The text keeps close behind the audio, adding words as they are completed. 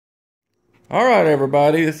All right,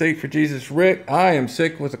 everybody, this is Eat for Jesus Rick. I am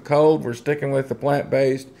sick with a cold. We're sticking with the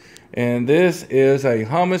plant-based. And this is a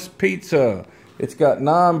hummus pizza. It's got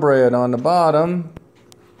naan bread on the bottom.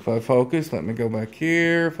 If I focus, let me go back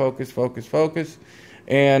here. Focus, focus, focus.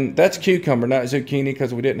 And that's cucumber, not zucchini,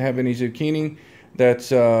 because we didn't have any zucchini. That's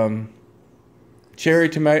cherry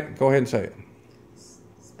tomato. Go ahead and say it.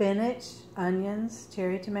 Spinach, onions,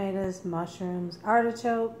 cherry tomatoes, mushrooms,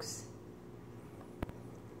 artichokes.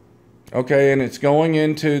 Okay, and it's going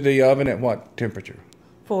into the oven at what temperature?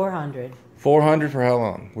 400. 400 for how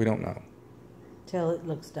long? We don't know. Till it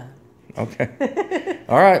looks done. Okay.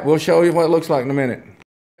 All right, we'll show you what it looks like in a minute.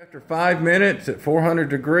 After 5 minutes at 400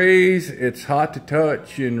 degrees, it's hot to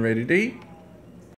touch and ready to eat.